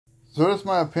So that's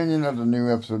my opinion of the new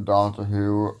episode of Doctor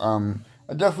Who.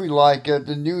 I definitely like it.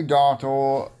 The new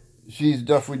Doctor, she's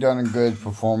definitely done a good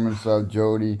performance of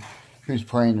Jodie, who's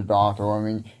playing the Doctor. I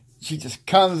mean, she just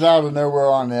comes out of nowhere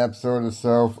on the episode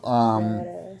itself.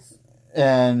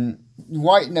 And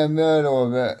right in the middle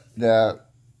of it,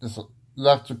 this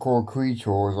electrical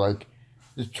creature is like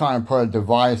just trying to put a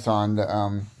device on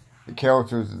the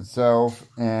characters itself,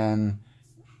 and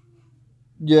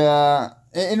yeah,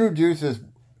 it introduces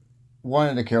one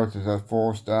of the characters at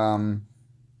first.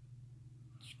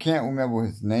 Can't remember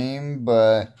his name,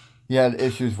 but he had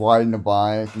issues riding the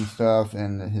bike and stuff,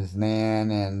 and his nan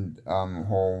and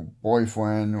her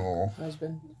boyfriend or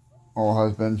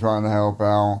husband trying to help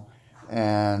out.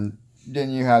 And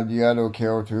then you have the other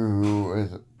character who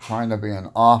is trying to be an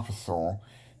officer,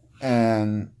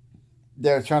 and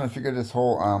they're trying to figure this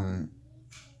whole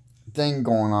thing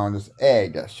going on, this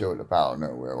egg that showed up out of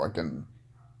nowhere, like an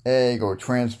egg or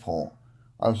transport,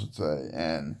 I should say.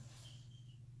 And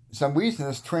for some reason,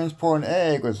 this transporting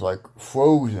egg was like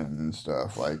frozen and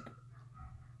stuff. Like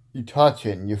you touch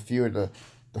it and you feel the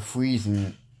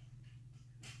freezing,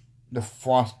 the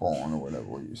frostborn or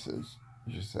whatever you should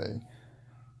say.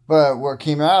 But what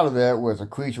came out of it was a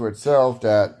creature itself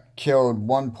that killed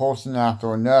one person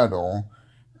after another,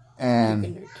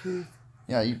 and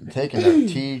yeah, even taking their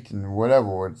teeth and whatever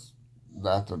was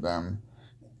left of them,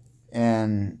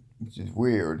 and which is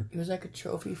weird. It was like a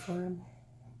trophy for him.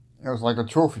 It was like a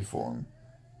trophy for him,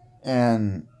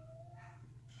 and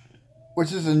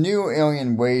which is a new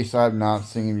alien race I've not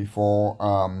seen before.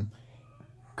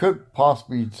 Could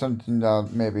possibly something that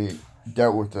maybe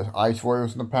dealt with the Ice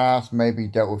Warriors in the past. Maybe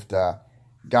dealt with the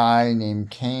guy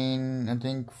named Kane, I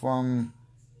think, from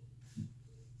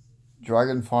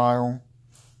Dragonfire.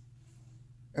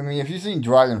 I mean, if you've seen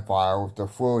Dragonfire with the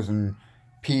frozen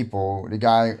people, the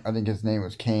guy, I think his name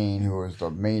was Kane, who was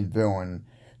the main villain,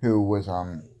 who was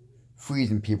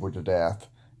freezing people to death.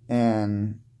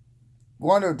 And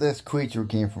wonder if this creature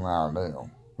came from out of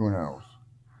there. Who knows?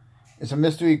 It's a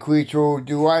mystery creature.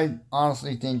 Do I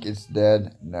honestly think it's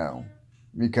dead? No.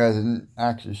 Because it didn't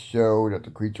actually show that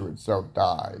the creature itself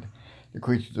died. The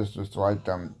creature just like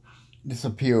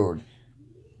disappeared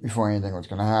before anything was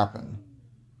going to happen.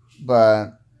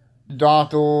 But the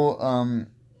Doctor,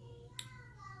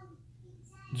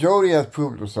 Jodie has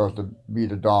proved herself to be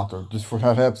the Doctor just for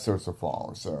that episode so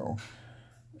far. So,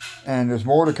 and there's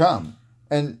more to come.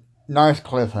 And nice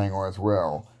cliffhanger as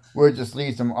well, where it just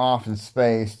leaves them off in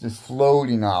space, just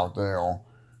floating out there.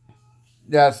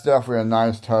 That's definitely a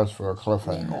nice touch for a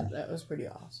cliffhanger. Yeah, that was pretty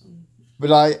awesome.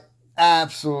 But I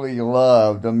absolutely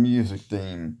love the music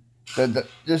theme.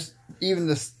 Just even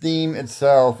this theme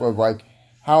itself of like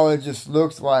how it just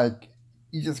looks like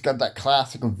you just got that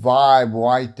classic vibe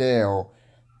right there.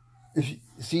 If you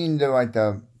seen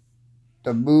the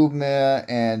movement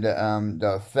and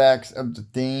the effects of the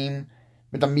theme,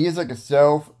 but the music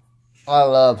itself, I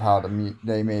love how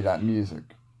they made that music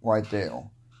right there.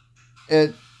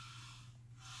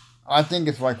 I think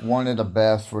it's like one of the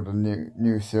best for the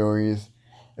new series.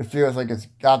 It feels like it's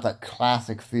got that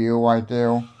classic feel right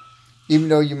there. Even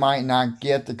though you might not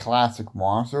get the classic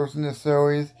monsters in this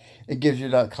series, it gives you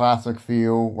that classic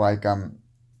feel. Like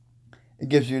it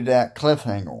gives you that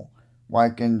cliffhanger,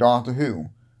 like in Doctor Who,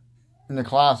 in the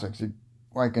classics.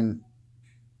 Like in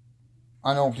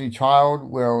Unearthly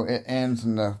Child, where it ends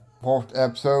in the 4th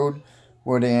episode,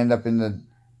 where they end up in the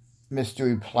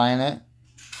mystery planet.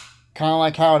 Kind of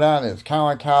like how that is. Kind of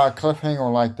like how a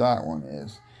cliffhanger like that one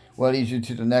is. What leads you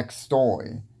to the next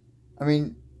story. I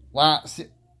mean, the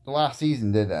last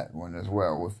season did that one as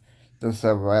well, with those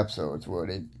several episodes where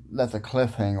they left a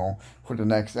cliffhanger for the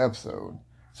next episode.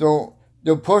 So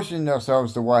they're pushing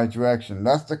themselves the right direction.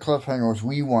 That's the cliffhangers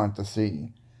we want to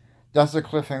see. That's the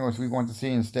cliffhangers we want to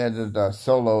see instead of the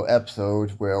solo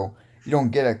episodes where you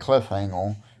don't get a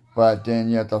cliffhanger, but then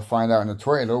you have to find out in the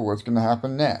trailer what's going to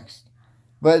happen next.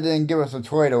 But it didn't give us a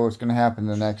trailer what's going to happen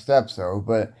in the next episode,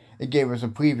 but it gave us a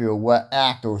preview of what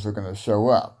actors are going to show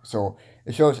up. So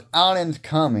it shows Alan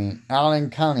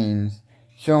Cummings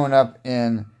showing up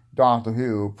in Doctor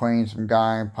Who, playing some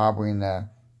guy probably in the,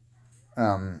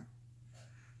 I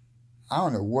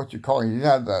don't know what you call it. You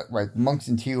have the, like, Monks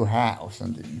and Teal hat or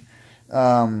something.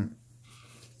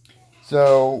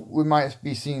 So we might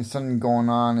be seeing something going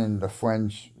on in the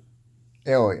French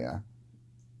area,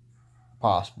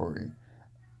 possibly.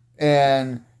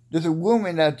 And there's a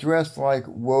woman that dressed like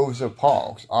Rosa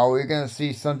Parks. Are we going to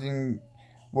see something,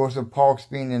 Rosa Parks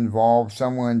being involved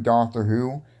somewhere in Doctor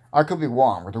Who? I could be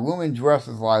wrong, but the woman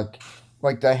dresses like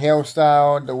the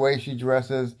hairstyle, the way she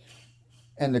dresses,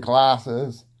 and the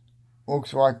glasses,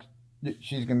 looks like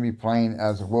she's going to be playing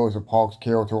as Rosa Parks'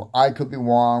 character. I could be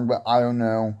wrong, but I don't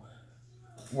know.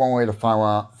 One way to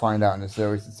find out in the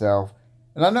series itself.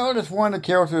 And I noticed one of the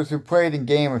characters who played in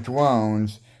Game of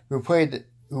Thrones, who played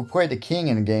the king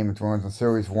in Game of Thrones in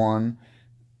Series 1,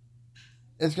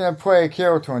 is going to play a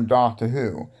character in Doctor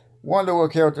Who. Wonder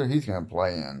what character he's going to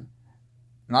play in.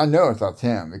 And I noticed that's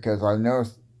him, because I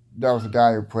noticed that was the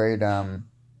guy who played, I'm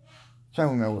trying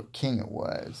to remember what king it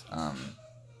was.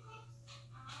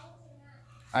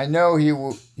 I know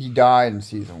he died in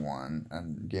Season 1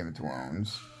 in Game of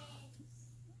Thrones.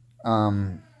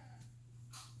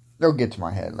 They'll get to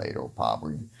my head later,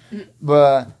 probably.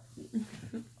 But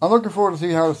I'm looking forward to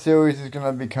see how the series is going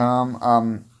to become.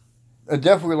 I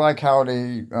definitely like how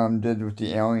they did with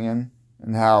the alien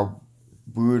and how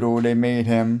brutal they made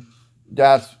him.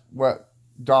 That's what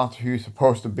Doctor Who's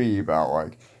supposed to be about.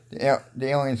 Like, the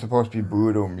alien's supposed to be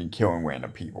brutal and be killing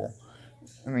random people.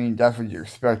 I mean, that's what you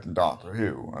expect in Doctor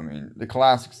Who. I mean, the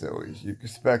classic series, you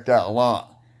expect that a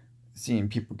lot. Seeing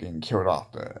people getting killed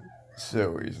off the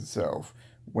series itself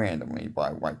randomly by,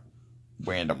 like,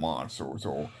 random monsters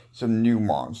or some new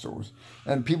monsters.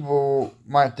 And people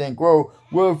might think, well,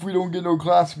 what if we don't get no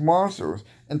classic monsters?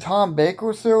 In Tom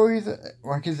Baker's series,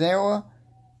 like his era,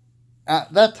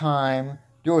 at that time,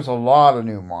 there was a lot of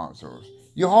new monsters.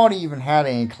 You hardly even had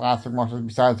any classic monsters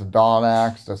besides the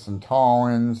Daleks, the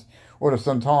Centaurans, or the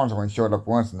Centaurans only showed up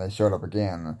once and they showed up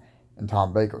again in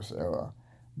Tom Baker's era.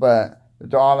 But the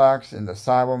Daleks and the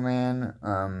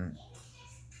Cybermen,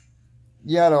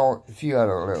 you had a few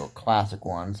other little classic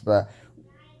ones, but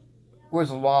there was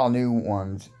a lot of new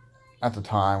ones at the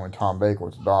time when Tom Baker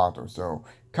was the Doctor. So,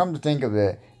 come to think of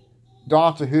it,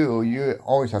 Doctor Who, you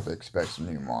always have to expect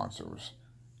some new monsters.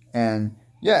 And,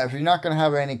 yeah, if you're not going to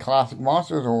have any classic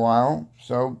monsters in a while,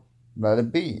 so let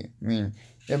it be. I mean,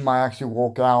 it might actually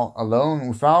work out alone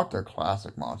without the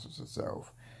classic monsters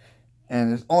itself.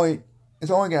 And it's only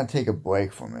going to take a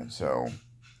break from it, so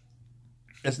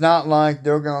it's not like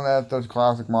they're going to let those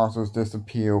classic monsters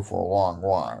disappear for a long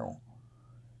while.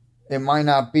 It might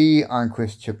not be on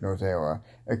Chris Chibnall's era.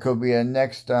 It could be a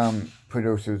next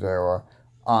producer's era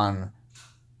on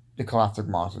the classic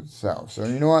monsters itself. So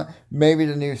you know what? Maybe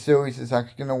the new series is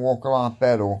actually going to work a lot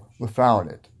better without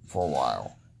it for a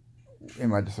while.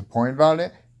 Am I disappointed about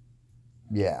it?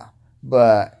 Yeah.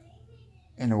 But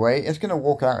in a way, it's going to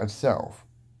work out itself.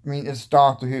 I mean, it's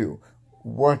Doctor Who.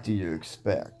 What do you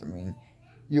expect? I mean,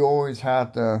 you always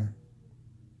have to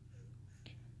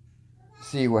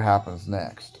see what happens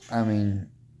next. I mean,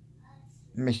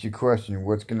 it makes you question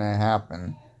what's going to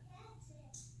happen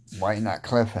right in that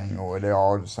cliffhanger where they're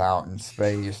all just out in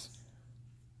space.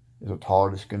 Is the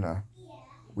TARDIS going to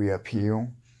reappear?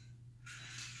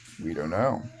 We don't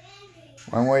know.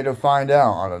 One way to find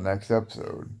out on the next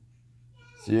episode.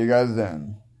 See you guys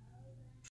then.